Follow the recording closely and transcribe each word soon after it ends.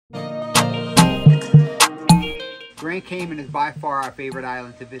Grand Cayman is by far our favorite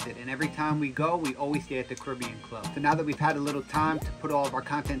island to visit, and every time we go, we always stay at the Caribbean Club. So now that we've had a little time to put all of our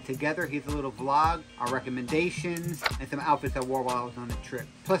content together, here's a little vlog, our recommendations, and some outfits I wore while I was on the trip.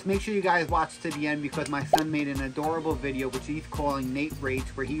 Plus, make sure you guys watch to the end because my son made an adorable video which he's calling Nate Rates,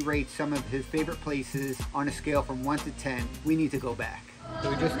 where he rates some of his favorite places on a scale from 1 to 10. We need to go back.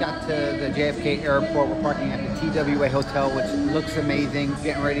 So we just got to the JFK airport. We're parking at the TWA Hotel, which looks amazing.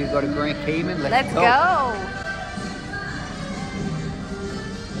 Getting ready to go to Grand Cayman. Let's go.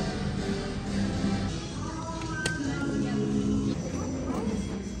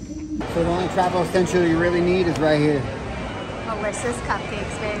 So the only travel essential you really need is right here. Melissa's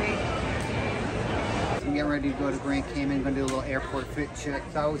cupcakes, baby. I'm getting ready to go to Grand Cayman. I'm gonna do a little airport fit check.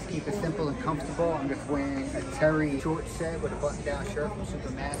 So I always keep it simple and comfortable. I'm just wearing a terry short set with a button-down shirt from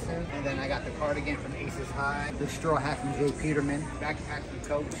Supermassive. And then I got the cardigan from Aces High, the straw hat from J. Peterman, backpack from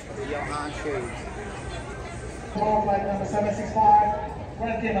Coach, the Johan shades. Flight number 765,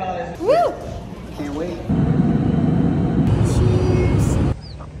 Grand Cayman. Woo! Can't wait.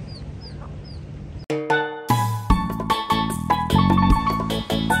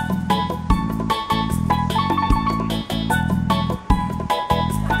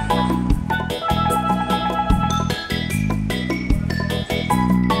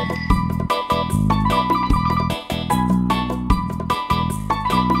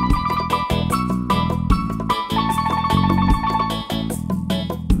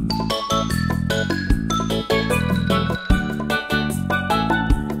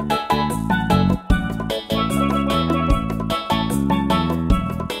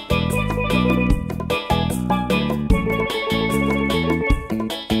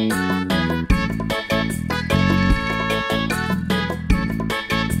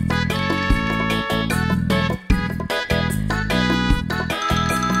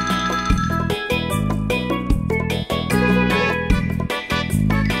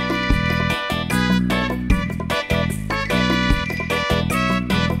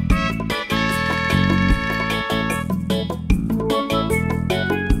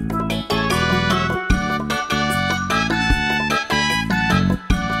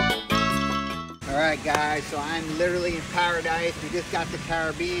 Guys, so I'm literally in paradise. We just got the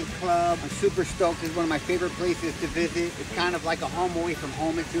Caribbean Club. I'm super stoked. This is one of my favorite places to visit. It's kind of like a home away from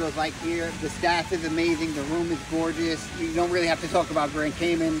home, it feels like here. The staff is amazing. The room is gorgeous. You don't really have to talk about Grand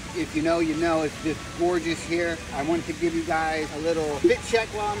Cayman. If you know, you know. It's just gorgeous here. I wanted to give you guys a little fit check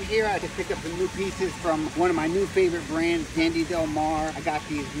while I'm here. I just picked up some new pieces from one of my new favorite brands, Dandy Del Mar. I got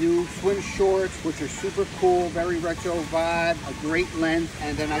these new swim shorts, which are super cool, very retro vibe, a great length.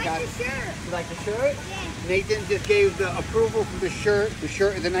 And then I got the shirt. You like the shirt? Yeah. Nathan just gave the approval for the shirt. The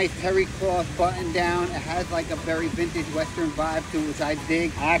shirt is a nice terry cloth button down. It has like a very vintage Western vibe to it, which I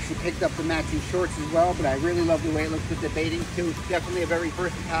dig. I actually picked up the matching shorts as well, but I really love the way it looks with the bathing suit. Definitely a very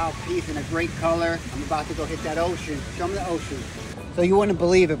versatile piece and a great color. I'm about to go hit that ocean. Show me the ocean. So you wouldn't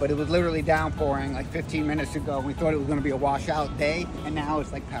believe it, but it was literally downpouring like 15 minutes ago. We thought it was going to be a washout day, and now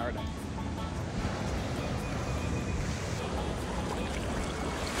it's like paradise.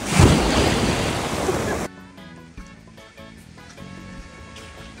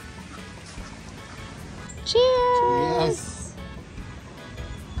 Cheers! Yes.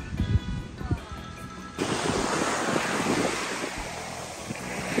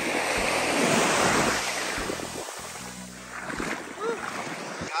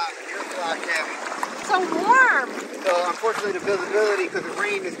 So warm. So unfortunately the visibility because the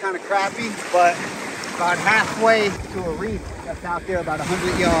rain is kind of crappy, but about halfway to a reef that's out there about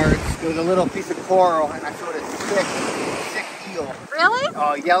 100 yards, there was a little piece of coral and I saw this sick eel.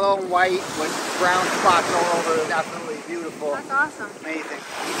 Really? Yellow and white with brown spots all over. It was absolutely beautiful. That's awesome. Amazing.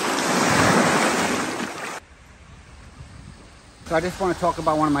 So I just want to talk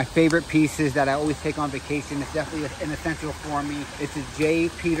about one of my favorite pieces that I always take on vacation. It's definitely an essential for me. It's a J.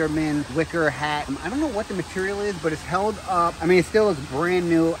 Peterman wicker hat. I don't know what the material is, but it's held up. I mean, it still looks brand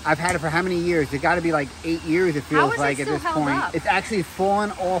new. I've had it for how many years? It got to be like 8 years, it feels like at this point. Up? It's actually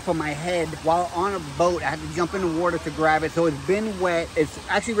fallen off of my head while on a boat. I had to jump in the water to grab it. So it's been wet. It's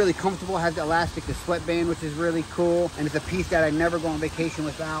actually really comfortable. It has the elastic, the sweatband, which is really cool. And it's a piece that I never go on vacation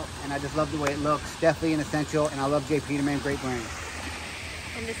without. And I just love the way it looks. Definitely an essential. And I love J. Peterman, great brand.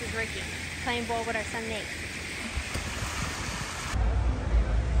 And this is Ricky, playing ball with our son Nate.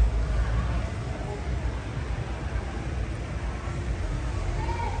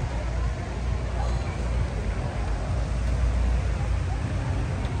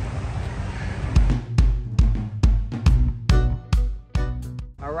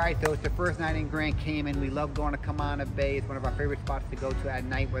 right, so it's the first night in Grand Cayman. We love going to Kwabena Bay. It's one of our favorite spots to go to at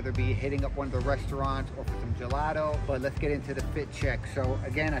night, whether it be hitting up one of the restaurants or for some gelato. But let's get into the fit check. So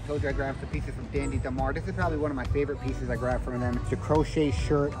again, I told you I grabbed some pieces from Dandy Del Mar. This is probably one of my favorite pieces I grabbed from them. It's a crochet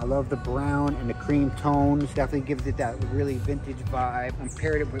shirt. I love the brown and the cream tones. Definitely gives it that really vintage vibe. I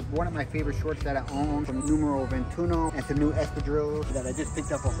paired it with one of my favorite shorts that I own from Numero 21 and some new espadrilles that I just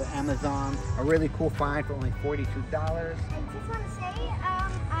picked up off of Amazon. A really cool find for only $42. I just want to say,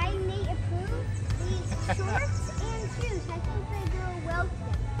 I may approve these shorts and shoes. I think they go well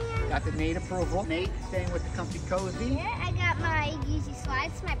together. Got the Nate approval. Nate staying with the comfy cozy. Yeah, I got my Yeezy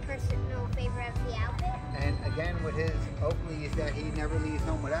slides, my personal favorite of the outfit. And again, with his Oakley is that he never leaves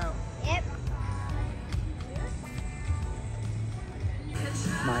home without. Yep.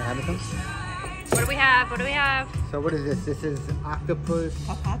 My Addison. What do we have? What do we have? So what is this? This is octopus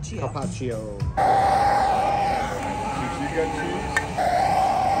carpaccio.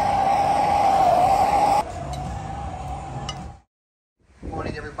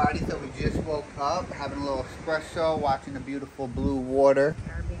 Morning, everybody. So we just woke up, having a little espresso, watching the beautiful blue water.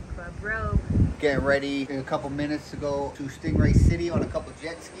 Caribbean Club Robe. Getting ready in a couple minutes to go to Stingray City on a couple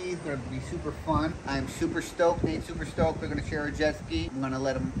jet skis. Gonna be super fun. I'm super stoked. Nate's super stoked. We're gonna share a jet ski. I'm gonna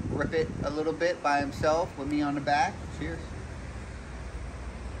let him rip it a little bit by himself with me on the back. Cheers.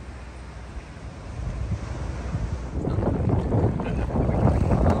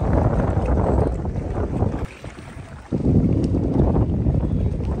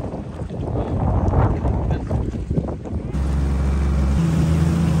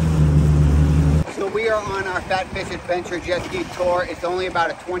 On our Fat Fish Adventure jet ski tour. It's only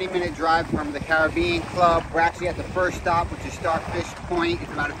about a 20-minute drive from the Caribbean Club. We're actually at the first stop, which is Starfish Point.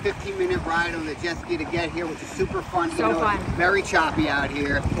 It's about a 15-minute ride on the jet ski to get here, which is super fun. So fun. It's very choppy out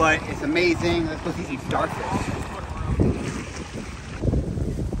here, but it's amazing. Let's go see some starfish.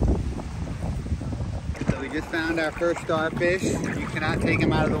 So we just found our first starfish. You cannot take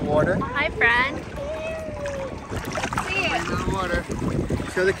him out of the water. Hi, friend. See it. Out of the water.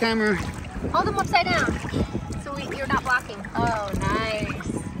 Show the camera. Hold them upside down, so you're not blocking. Oh, nice.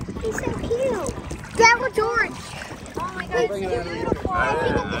 He's so cute. That was George. Oh my God, it's beautiful. I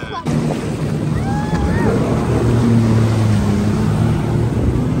think it's this one.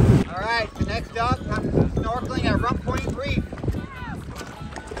 All right, the next stop, time for some snorkeling at Rump Point Reef.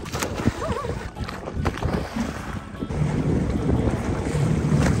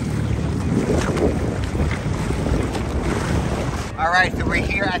 All right, so we're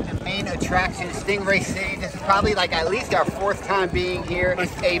here at the main attraction, Stingray City. This is probably like at least our fourth time being here.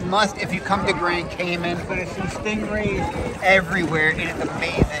 It's a must if you come to Grand Cayman. But there's some stingrays everywhere, and it's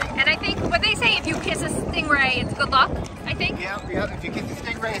amazing. And I think what they say, if you kiss a stingray, it's good luck, I think. Yep. If you kiss a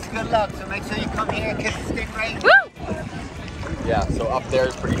stingray, it's good luck. So make sure you come here and kiss a stingray. Woo! Yeah, so up there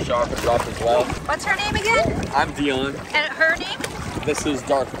is pretty sharp and rough as well. What's her name again? I'm Dion. And her name? This is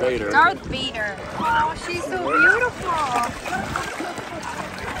Darth Vader. Darth Vader. Oh, she's so beautiful.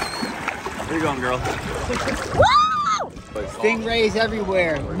 Where you going, girl? Woo! Stingrays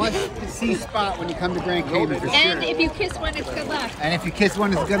everywhere. Must see spot when you come to Grand Cayman for sure. And if you kiss one, it's good luck. And if you kiss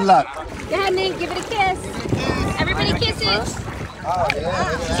one, it's good luck. Go ahead, Nate, give it a kiss. Everybody kiss it. Oh,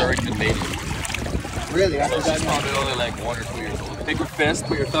 yeah. She's already been mating. Really? So she's probably only like 1 or 2 years old. Take your fist,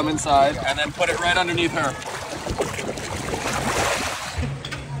 put your thumb inside, and then put it right underneath her.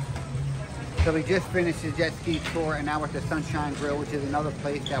 So we just finished the jet ski tour, and now we're at the Sunshine Grill, which is another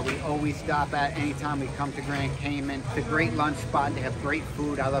place that we always stop at anytime we come to Grand Cayman. It's a great lunch spot. They have great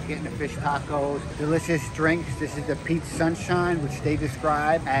food. I love getting the fish tacos, delicious drinks. This is the Peach Sunshine, which they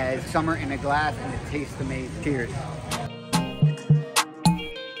describe as summer in a glass, and it tastes amazing. Cheers.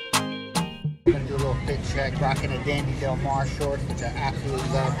 Gonna do a little fit check, rocking a Dandy Del Mar shorts, which I absolutely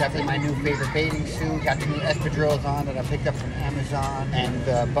love. Definitely my new favorite bathing suit. Got the new espadrilles on that I picked up from Amazon, and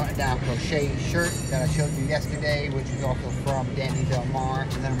the button-down crochet shirt that I showed you yesterday, which is also from Dandy Del Mar.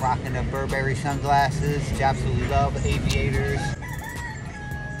 And then I'm rocking the Burberry sunglasses, which I absolutely love. Aviators.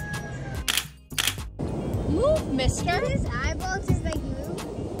 Move, mister. His eyeballs is like you.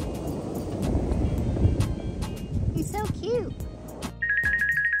 He's so cute.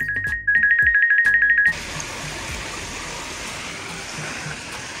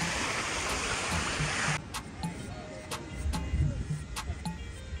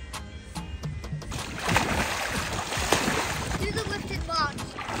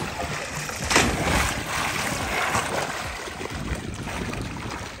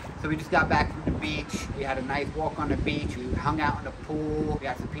 So we just got back from the beach. We had a nice walk on the beach. We hung out in the pool. We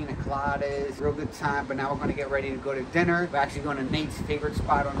had some pina coladas. Real good time. But now we're going to get ready to go to dinner. We're actually going to Nate's favorite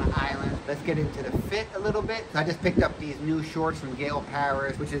spot on the island. Let's get into the fit a little bit. So I just picked up these new shorts from Gale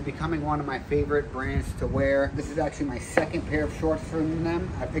Paris, which is becoming one of my favorite brands to wear. This is actually my second pair of shorts from them.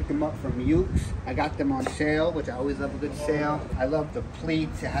 I picked them up from Ukes. I got them on sale, which I always love a good sale. I love the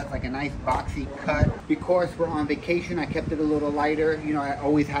pleats. It has like a nice boxy cut. Because we're on vacation, I kept it a little lighter. You know, I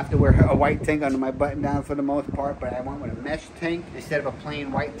always have to wear a white tank under my button down for the most part, but I went with a mesh tank instead of a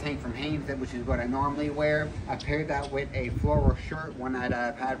plain white tank from Hanes, which is what I normally wear. I paired that with a floral shirt, one that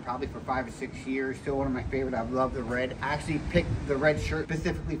I've had probably for 5 or 6 years. Still one of my favorite. I love the red. I actually picked the red shirt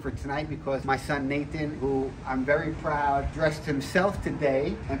specifically for tonight because my son Nathan, who I'm very proud, dressed himself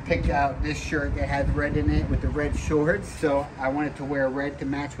today and picked out this shirt that has red in it with the red shorts. So I wanted to wear red to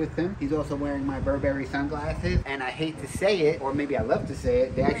match with him. He's also wearing my Burberry sunglasses, and I hate to say it, or maybe I love to say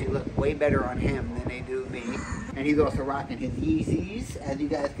it, they actually look way better on him than they do me. And he's also rocking his Yeezys, as you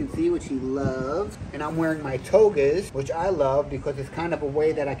guys can see, which he loves. And I'm wearing my togas, which I love because it's kind of a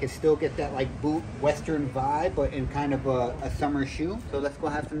way that I can still get that like boot western vibe, but in kind of a summer shoe. So let's go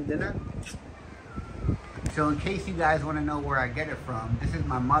have some dinner. So in case you guys want to know where I get it from, this is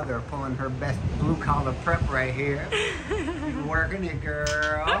my mother pulling her best blue collar prep right here. You working it,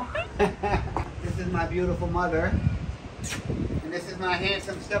 girl. This is my beautiful mother. And this is my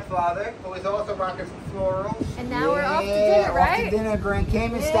handsome stepfather, who is also rocking some florals. And now we're off to dinner, right? Off to dinner, Grand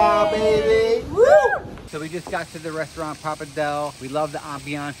Cayman style, baby. Woo! So we just got to the restaurant, Papa Del. We love the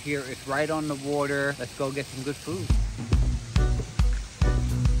ambiance here. It's right on the water. Let's go get some good food.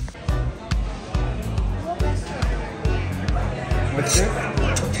 What's this?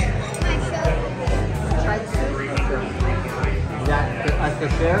 Is that us to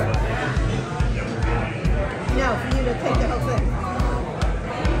share? No, for you to take the whole thing.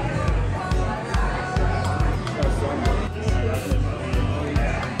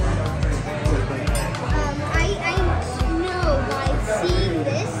 I know by seeing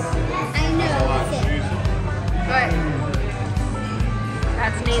this, I know it's it. Good.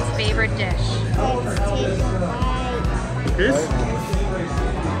 That's Nate's favorite dish. Oh, it tastes right. This?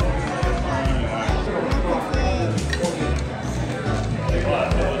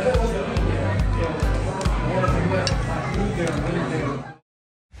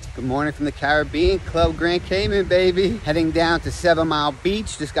 Good morning from the Caribbean Club, Grand Cayman, baby. Heading down to 7 Mile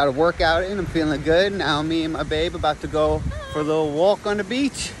Beach. Just got a workout in. I'm feeling good. Now me and my babe about to go for a little walk on the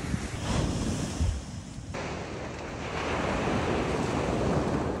beach.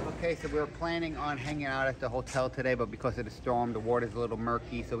 Okay, so we were planning on hanging out at the hotel today, but because of the storm, the water's a little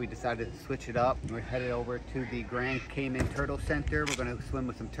murky, so we decided to switch it up. We're headed over to the Grand Cayman Turtle Center. We're gonna swim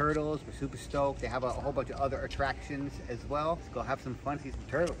with some turtles. We're super stoked. They have a whole bunch of other attractions as well. Let's go have some fun, see some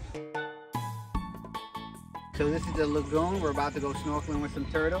turtles. So this is the lagoon. We're about to go snorkeling with some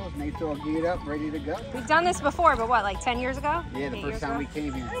turtles. Nate's all geared up, ready to go. We've done this before, but what, like 10 years ago? Yeah, the first time we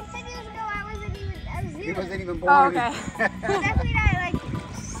came here. Like 10 years ago, I was He zero. wasn't even born. Oh, okay. Definitely not like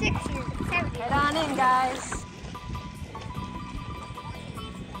 6 years, 7 years. Get on in, guys.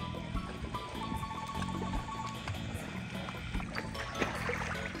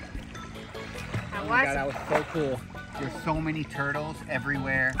 Oh my God, that was so cool. There's so many turtles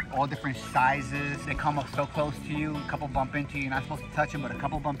everywhere, all different sizes. They come up so close to you, a couple bump into you. You're not supposed to touch them, but a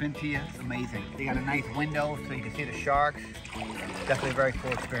couple bump into you. It's amazing. They got a nice window so you can see the sharks. Definitely a very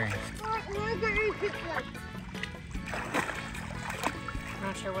cool experience.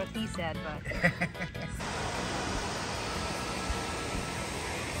 Not sure what he said, but.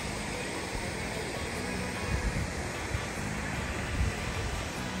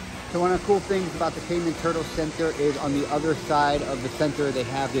 So one of the cool things about the Cayman Turtle Center is on the other side of the center they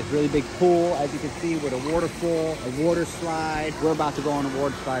have this really big pool, as you can see, with a waterfall, a water slide. We're about to go on a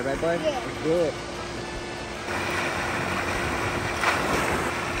water slide, right bud? Yeah. Let's do it.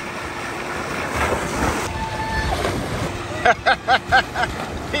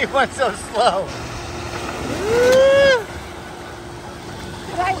 He went so slow.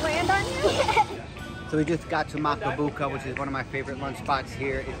 Did I land on you? So we just got to Makabuka, which is one of my favorite lunch spots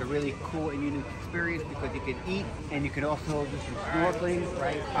here. It's a really cool and unique experience because you can eat and you can also do some snorkeling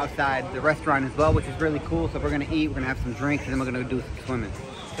right outside the restaurant as well, which is really cool. So we're gonna eat, we're gonna have some drinks, and then we're gonna do some swimming.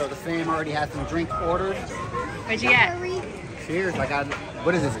 So the fam already has some drinks ordered. What'd you get? Cheers, I got,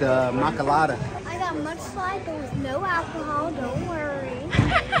 what is this, the Macalata. I got mudslide, but with no alcohol, don't worry.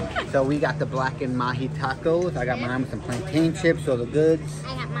 So we got the blackened mahi tacos. I got mine with some plantain chips, so the goods.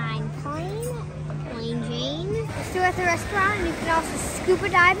 I got mine plain Jane. We're still at the restaurant, and you can also scuba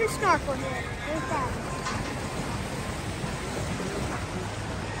dive and snorkel here. There's that.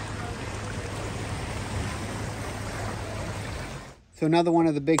 So another one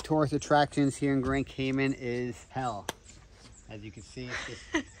of the big tourist attractions here in Grand Cayman is hell. As you can see, it just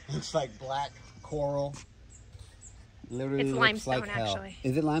looks like black coral. Literally It's looks limestone, like hell. actually.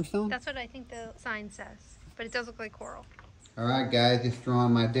 Is it limestone? That's what I think the sign says, but it does look like coral. All right, guys, just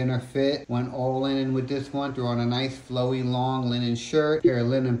throwing my dinner fit. Went all linen with this one. Threw on a nice flowy long linen shirt. Pair of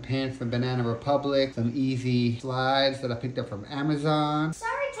linen pants from Banana Republic. Some easy slides that I picked up from Amazon.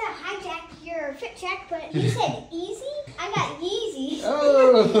 Sorry to hijack your fit check, but you said easy? I got Yeezy.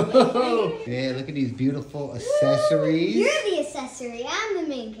 Oh! Yeah, look at these beautiful accessories. You're the accessory. I'm the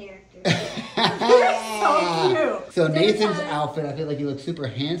main character. So cute. So Nathan's outfit, I feel like he looks super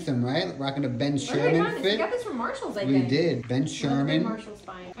handsome, right? Rocking a Ben Sherman We fit. got this from Marshall's, I We think. did. Ben Sherman. Marshall's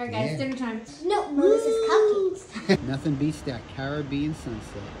fine. All right, guys, Yeah. dinner time. No, Melissa's cupcakes. Nothing beats that Caribbean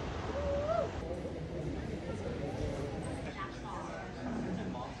sunset.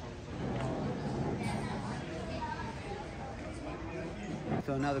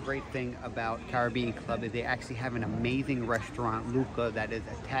 So another great thing about Caribbean Club is they actually have an amazing restaurant, Luca, that is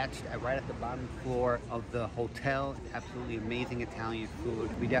attached right at the bottom floor of the hotel. It's absolutely amazing Italian food.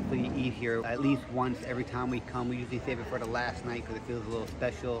 We definitely eat here at least once every time we come. We usually save it for the last night because it feels a little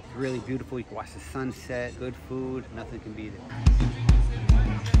special. It's really beautiful. You can watch the sunset, good food, nothing can beat it.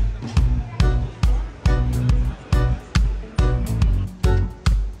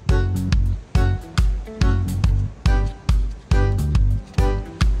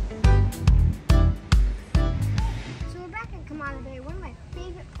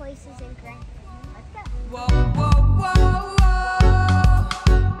 Places in Grand Cayman. Let's go. Whoa, whoa, whoa, whoa.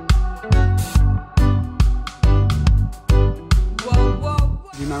 Whoa, whoa,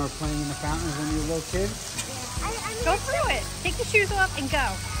 whoa. Do you remember playing in the fountains when you were a little kid? Go through it. Take the shoes off and go.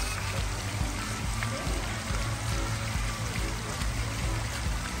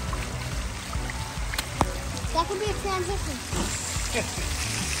 That could be a transition.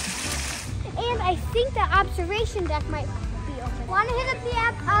 And I think the observation deck might be open. Want to hit up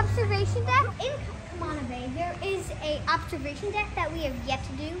the observation deck? In Kwabena Bay, there is a observation deck that we have yet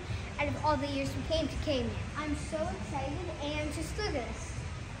to do out of all the years we came to Cayman. I'm so excited, and just look at this.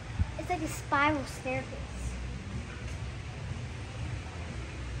 It's like a spiral staircase.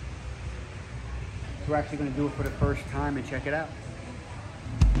 So we're actually going to do it for the first time and check it out.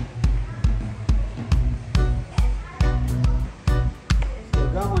 Still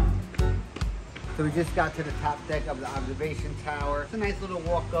going. So we just got to the top deck of the observation tower. It's a nice little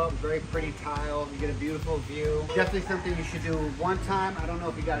walk up, very pretty tile. You get a beautiful view. Definitely something you should do one time. I don't know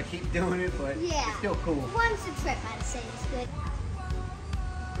if you got to keep doing it, but Yeah. it's still cool. Once a trip, I'd say it's good.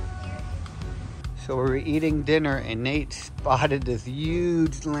 So we were eating dinner and Nate spotted this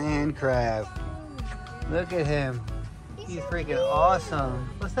huge land crab. Look at him. He's so freaking big. awesome.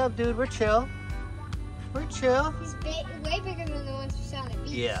 What's up, dude? We're chill. We're chill. He's way bigger than the ones we saw on the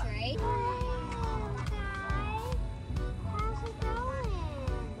beach, Yeah. right? How's it going?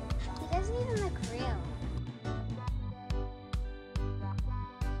 He doesn't even look real.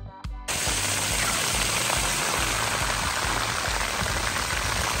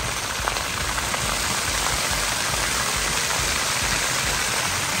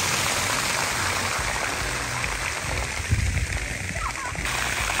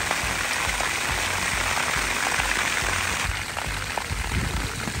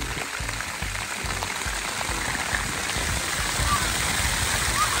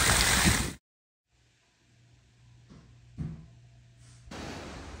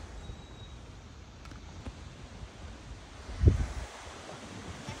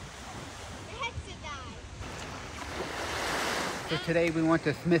 So today we went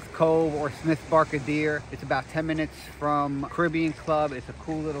to Smith Cove or Smith Barcadere. It's about 10 minutes from Caribbean Club. It's a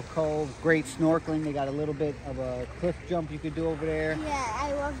cool little cove. Great snorkeling. They got a little bit of a cliff jump you could do over there. Yeah,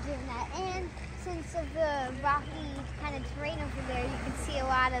 I love doing that. And since of the rocky kind of terrain over there, you can see a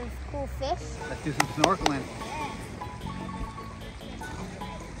lot of cool fish. Let's do some snorkeling.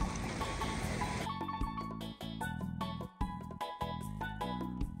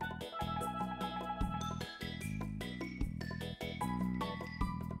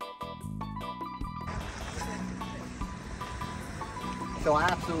 So I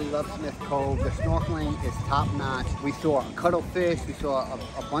absolutely love Smith Cove. The snorkeling is top notch. We saw cuttlefish. We saw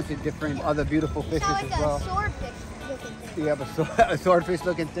a bunch of different other beautiful fishes It's like as well. a swordfish looking thing. You have a swordfish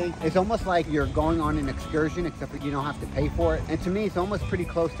looking thing. It's almost like you're going on an excursion, except that you don't have to pay for it. And to me, it's almost pretty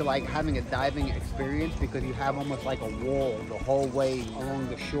close to like having a diving experience because you have almost like a wall the whole way along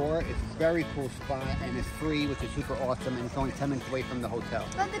the shore. It's a very cool spot and it's free, which is super awesome. And it's only 10 minutes away from the hotel.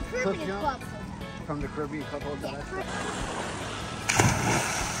 But the Caribbean jump? Club. From the Caribbean Club Hotel. Yeah,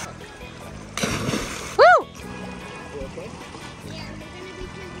 Woo! You okay? Yeah.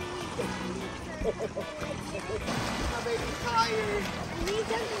 My baby's tired. I need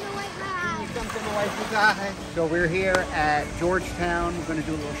something to wipe my eyes. Something to wipe his eyes. So we're here at Georgetown. We're going to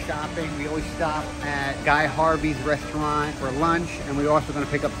do a little shopping. We always stop at Guy Harvey's restaurant for lunch, and we're also going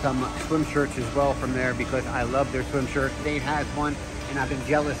to pick up some swim shirts as well from there because I love their swim shirts. Dave has one, and I've been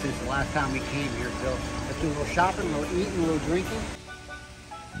jealous since the last time we came here. So let's do a little shopping, a little eating, a little drinking.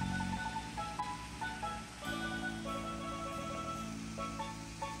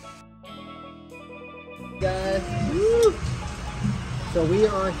 Guys, woo! So we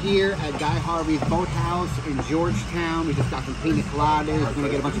are here at Guy Harvey's Boathouse in Georgetown. We just got some pina coladas. We're gonna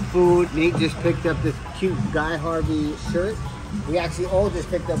get a bunch of food. Nate just picked up this cute Guy Harvey shirt. We actually all just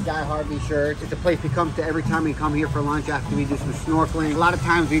picked up Guy Harvey shirts. It's a place we come to every time we come here for lunch after we do some snorkeling. A lot of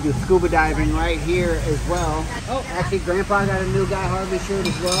times we do scuba diving right here as well. Oh, actually Grandpa got a new Guy Harvey shirt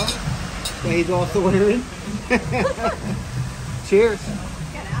as well that he's also wearing. Cheers.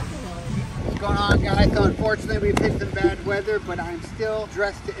 What's going on, guys? So unfortunately we've hit some bad weather, but I'm still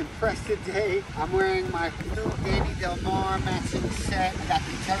dressed to impress today. I'm wearing my little Danny Del Mar matching set. I got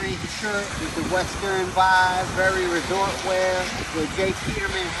the Terry shirt with the Western vibe, very resort wear. The J.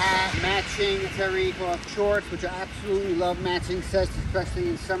 Peterman hat, matching Terry cloth shorts, which I absolutely love matching sets, especially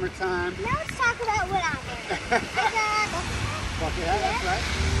in summertime. Now let's talk about what I'm wearing. I got Bucket hat, that's right.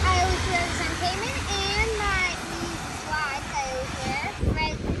 I always wear the Grand Cayman and my slides I always wear.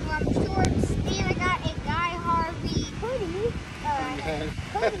 Red shorts, and I got a Guy Harvey hoodie.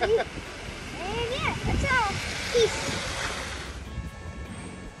 Hoodie. And yeah, that's all. Peace.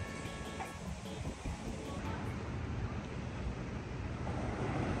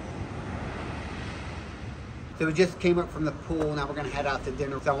 So we just came up from the pool, now we're gonna head out to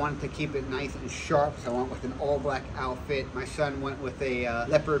dinner. So I wanted to keep it nice and sharp, so I went with an all black outfit. My son went with a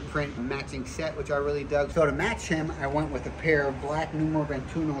leopard print matching set, which I really dug. So to match him, I went with a pair of black Numero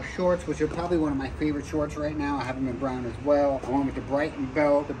 21 shorts, which are probably one of my favorite shorts right now. I have them in brown as well. I went with the Brighton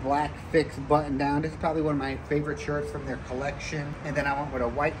belt, the black fixed button down. This is probably one of my favorite shirts from their collection. And then I went with a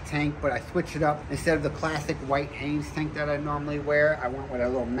white tank, but I switched it up. Instead of the classic white Hanes tank that I normally wear, I went with a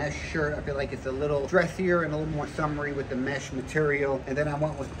little mesh shirt. I feel like it's a little dressier and a little more summery with the mesh material. And then I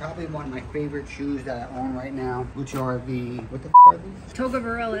went with probably one of my favorite shoes that I own right now, which are the, what the f are these? Toga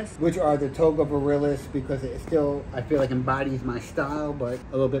Varillas. Which are the Toga Varillas, because it still, I feel like, embodies my style, but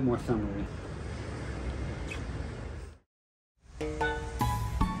a little bit more summery.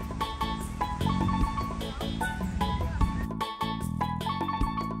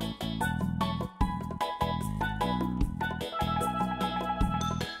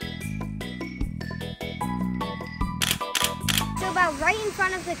 About right in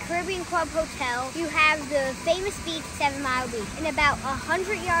front of the Caribbean Club Hotel, you have the famous beach, 7 Mile Beach. And about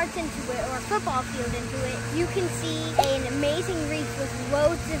 100 yards into it, or a football field into it, you can see an amazing reef with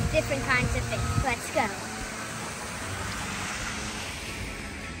loads of different kinds of fish. Let's go.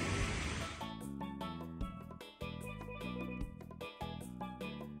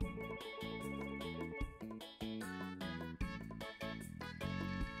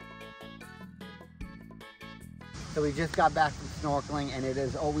 So we just got back from snorkeling, and it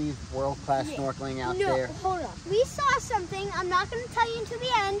is always world-class snorkeling out there. No, hold on. We saw something, I'm not going to tell you until the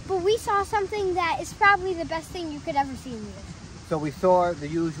end, but we saw something that is probably the best thing you could ever see in the ocean. So we saw the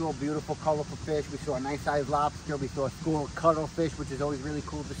usual beautiful, colorful fish. We saw a nice-sized lobster. We saw a school of cuttlefish, which is always really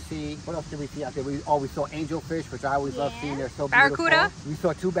cool to see. What else did we see out there? We saw angelfish, which I always love seeing. They're so beautiful. Barracuda. We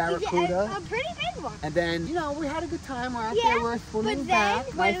saw 2 barracuda. A pretty big one. And then, you know, we had a good time. We're out there, we're swimming back.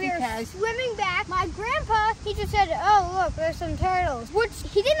 But then, when we were swimming back, my grandpa, he just said, oh, look, there's some turtles. Which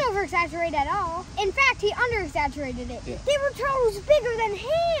he didn't over-exaggerate at all. In fact, he under-exaggerated it. Yeah. They were turtles bigger than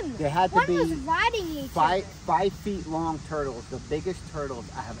him. They had to one be was riding each other. 5 feet long turtles, the biggest turtles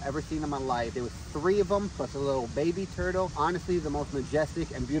I have ever seen in my life. There was 3 of them, plus a little baby turtle. Honestly, the most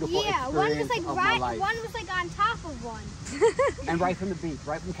majestic and beautiful experience of my life. One was like on top of one. And right from the beach,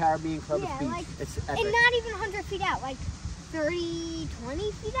 right from Caribbean Club beach. Like, it's and not even 100 feet out, like 30,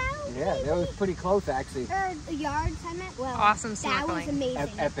 20 feet out? Yeah, maybe? that was pretty close, actually. Or yards, I meant. Well, awesome snorkeling. That was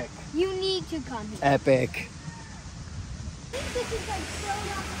amazing. Epic. You need to come here. Epic. I think this is like thrown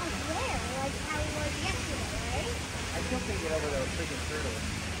up there, like how it was yesterday, right? I still can't get over those freaking turtles.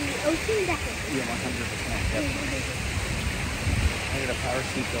 The ocean decker. Yeah, 100%. Yep. Look at the power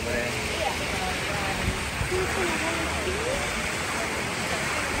sheets over there.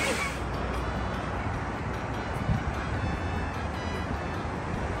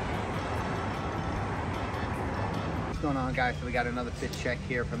 going on, guys? So we got another fit check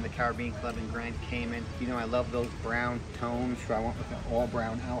here from the Caribbean Club in Grand Cayman. You know I love those brown tones, so I went with an all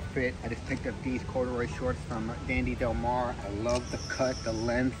brown outfit. I just picked up these corduroy shorts from Dandy Del Mar. I love the cut, the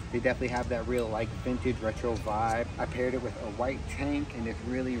length. They definitely have that real like vintage retro vibe. I paired it with a white tank and this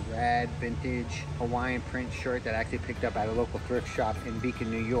really rad vintage Hawaiian print shirt that I actually picked up at a local thrift shop in Beacon,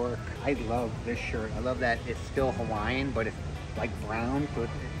 New York. I love this shirt. I love that it's still Hawaiian, but it's like brown, so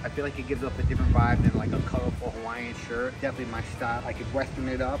I feel like it gives off a different vibe than like a colorful Hawaiian shirt. Definitely my style. I could western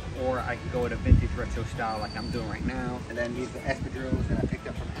it up, or I could go with a vintage retro style like I'm doing right now. And then these are espadrilles that I picked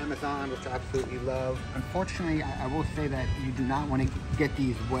up from Amazon, which I absolutely love. Unfortunately, I will say that you do not want to get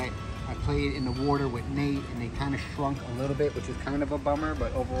these wet. I played in the water with Nate and they kind of shrunk a little bit, which is kind of a bummer,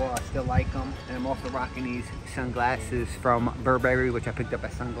 but overall I still like them. And I'm also rocking these sunglasses from Burberry, which I picked up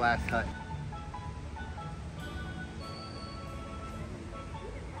at Sunglass Hut.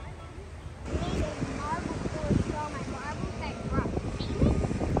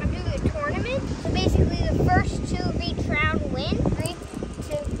 So basically the first two of each round win. 3,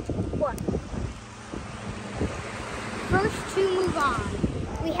 2, 1. First two move on.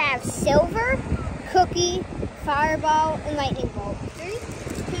 We have silver, cookie, fireball, and lightning bolt. 3, 2,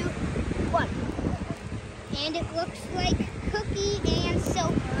 1. And it looks like cookie and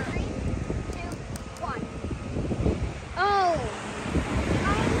silver. 3, 2, 1. Oh,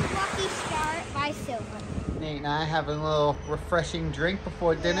 I'm lucky start by silver. Nate and I having a little refreshing drink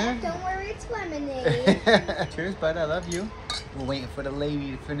before dinner. Yeah, don't worry, it's lemonade. Cheers, bud. I love you. We're waiting for the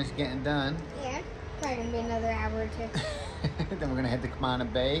lady to finish getting done. Yeah, probably gonna be another hour or two. Then we're gonna head to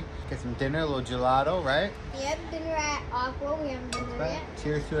Kwabena Bay, get some dinner, a little gelato, right? Yep, dinner at Aqua. We haven't been there yet.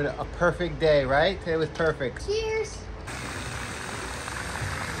 Cheers to a perfect day, right? Today was perfect. Cheers.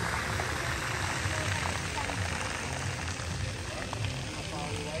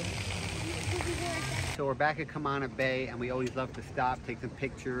 So we're back at Kwabena Bay, and we always love to stop, take some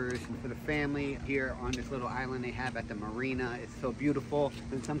pictures. And for the family here on this little island they have at the marina, it's so beautiful.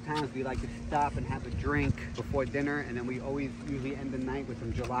 And sometimes we like to stop and have a drink before dinner, and then we always usually end the night with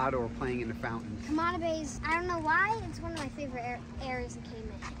some gelato or playing in the fountains. Kwabena Bay's, I don't know why, it's one of my favorite areas in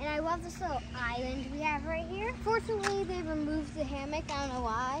Cayman. And I love this little island we have right here. Fortunately, they removed the hammock, I don't know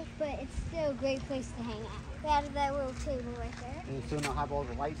why, but it's still a great place to hang out. We have that little table right there. And soon I'll have all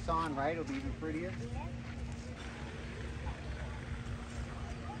the lights on, right? It'll be even prettier. Yeah.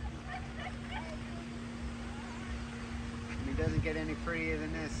 It doesn't get any prettier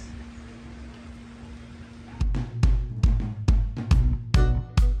than this.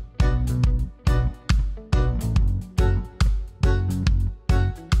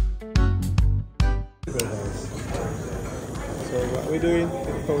 So what are we doing?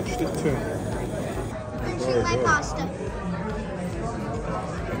 Poached it too. Finishing my pasta.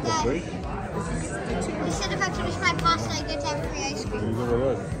 Sorry? He said if I finish my pasta, I get to have free ice cream.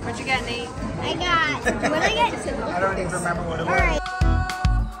 What'd you get, Nate? I got, what did I get? I don't even remember what it was. All right.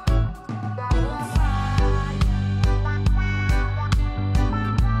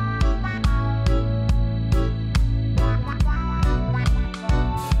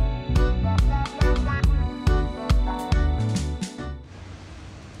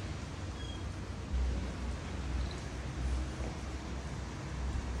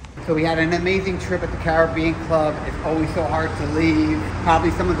 So we had an amazing trip at the Caribbean Club. It's always so hard to leave.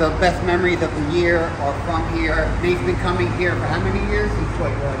 Probably some of the best memories of the year are from here. Nate's been coming here for how many years? He's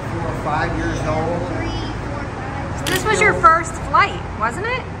what, like 4 or 5 years old? 3, 4, 5. This was your first flight, wasn't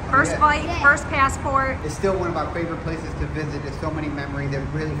it? First Yeah. flight, Yeah. first passport. It's still one of our favorite places to visit. There's so many memories. It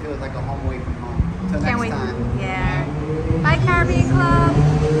really feels like a home away from home. Until Can't next wait. time. Yeah. Bye, Caribbean Club.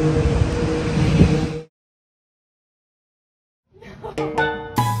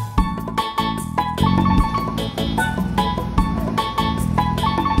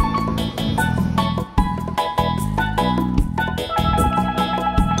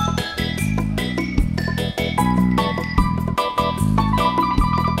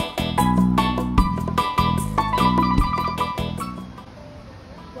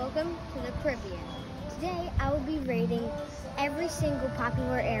 Welcome to the Caribbean. Today I will be rating every single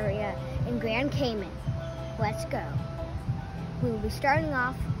popular area in Grand Cayman. Let's go. We will be starting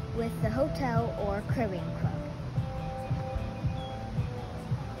off with the hotel or Caribbean Club.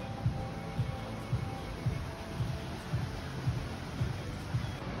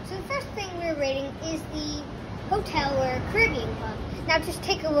 So the first thing we're rating is the hotel or Caribbean Club. Now just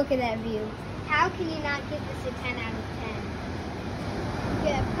take a look at that view. How can you not give this a 10 out of 10? You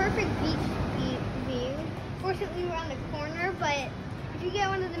get a perfect beach view. Fortunately, we're on the corner, but if you get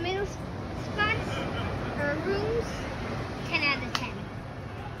one of the middle spots or rooms, 10 out of 10.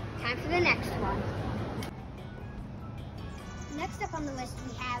 Time for the next one. next up on the list,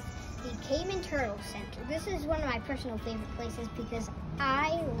 we have the Cayman Turtle Center. This is one of my personal favorite places because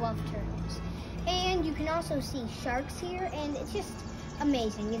I love turtles. And you can also see sharks here, and it's just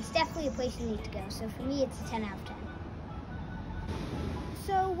amazing. It's definitely a place you need to go. So for me, it's a 10 out of 10.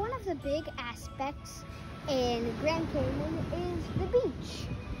 So one of the big aspects in Grand Cayman is the beach.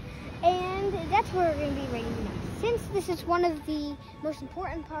 And that's where we're going to be rating next. Since this is one of the most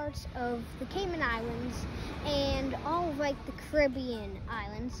important parts of the Cayman Islands and all of like the Caribbean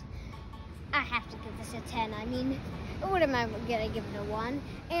islands, I have to give this a 10. I mean, what am I gonna give it a 1?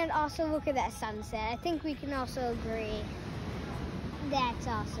 And also look at that sunset. I think we can also agree that's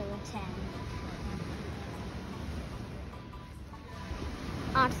also a 10.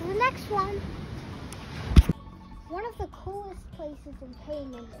 On to the next one. One of the coolest places in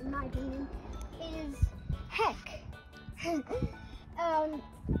Cayman, in my opinion, is heck.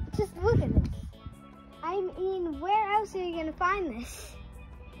 Just look at this. I mean, where else are you gonna find this?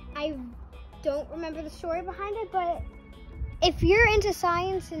 I don't remember the story behind it, but if you're into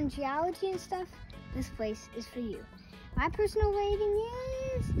science and geology and stuff, this place is for you. My personal rating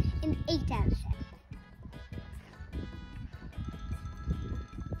is an 8 out of 10.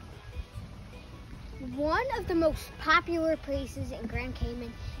 One of the most popular places in Grand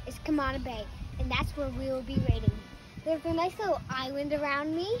Cayman is Kwabena Bay, and that's where we will be rating. There's a nice little island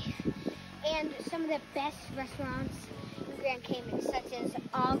around me, and some of the best restaurants in Grand Cayman, such as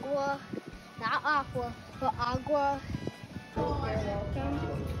Agua, not Aqua, but Agua, you're welcome,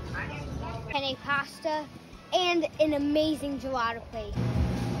 penne pasta, and an amazing gelato place.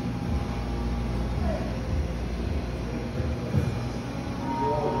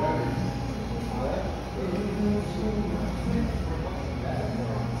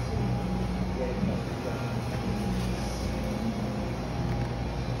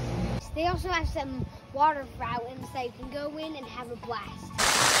 They also have some water fountains that you can go in and have a blast.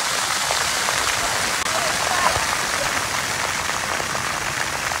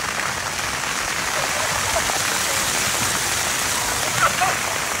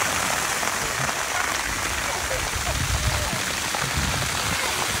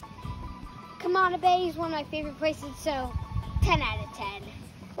 Kwabena Bay is one of my favorite places, so 10 out of 10.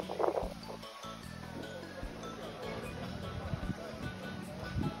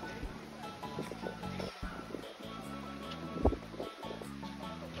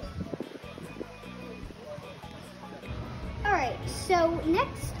 Alright, so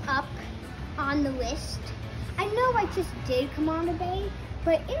next up on the list, I know I just did Kwabena Bay,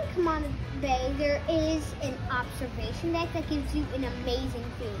 but in Kwabena Bay there is an observation deck that gives you an amazing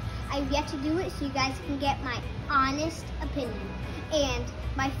view. I've yet to do it, so you guys can get my honest opinion and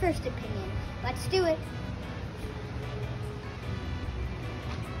my first opinion. Let's do it.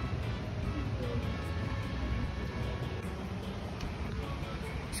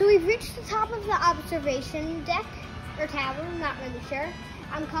 So we've reached the top of the observation deck, or tower, I'm not really sure.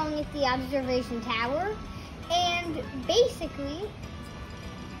 I'm calling it the observation tower. And basically,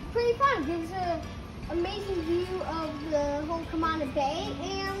 pretty fun. It gives an amazing view of the whole Kwabena Bay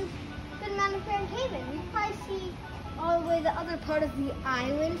and the amount of Grand Cayman. You can probably see all the way the other part of the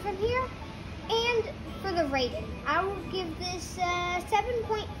island from here. And for the rating, I will give this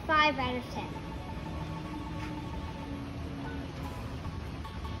 7.5 out of 10.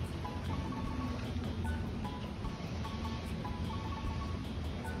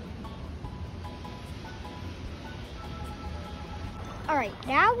 All right,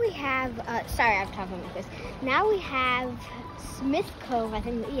 now we have, sorry I'm talking like this. Now we have Smith Cove, I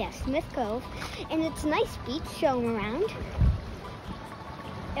think, yeah, Smith Cove. And it's a nice beach showing around.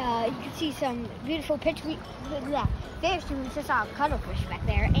 You can see some beautiful pictures. There's we just saw a cuttlefish back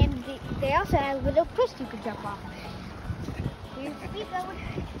there. And they also have a little cliff you could jump off. Here's the speed going.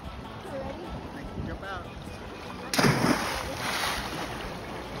 Ready? Jump out.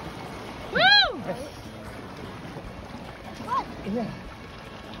 Woo! Yeah.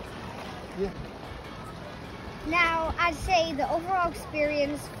 Yeah. Now, I'd say the overall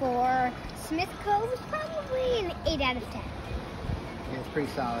experience for Smith Cove is probably an 8 out of 10. Yeah, it's pretty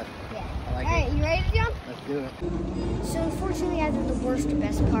solid. Yeah. I like All right, it. you ready to jump? Let's do it. So unfortunately, either the worst or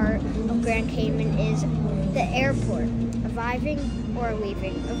best part of Grand Cayman is the airport. Arriving or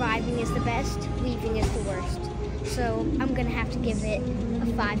leaving. Arriving is the best, leaving is the worst. So I'm gonna have to give it a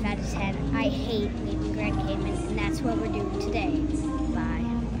 5 out of 10. I hate leaving Grand Cayman, and that's what we're doing today. Bye.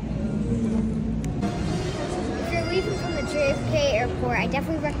 If you're leaving from the JFK airport, I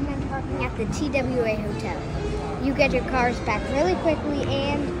definitely recommend parking at the TWA Hotel. You get your cars back really quickly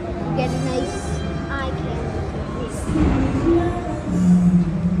and you get a nice eye candy.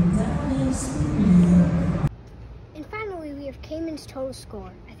 And finally, we have Cayman Carmen's total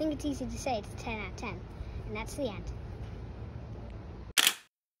score. I think it's easy to say it's 10 out of 10. And that's the end.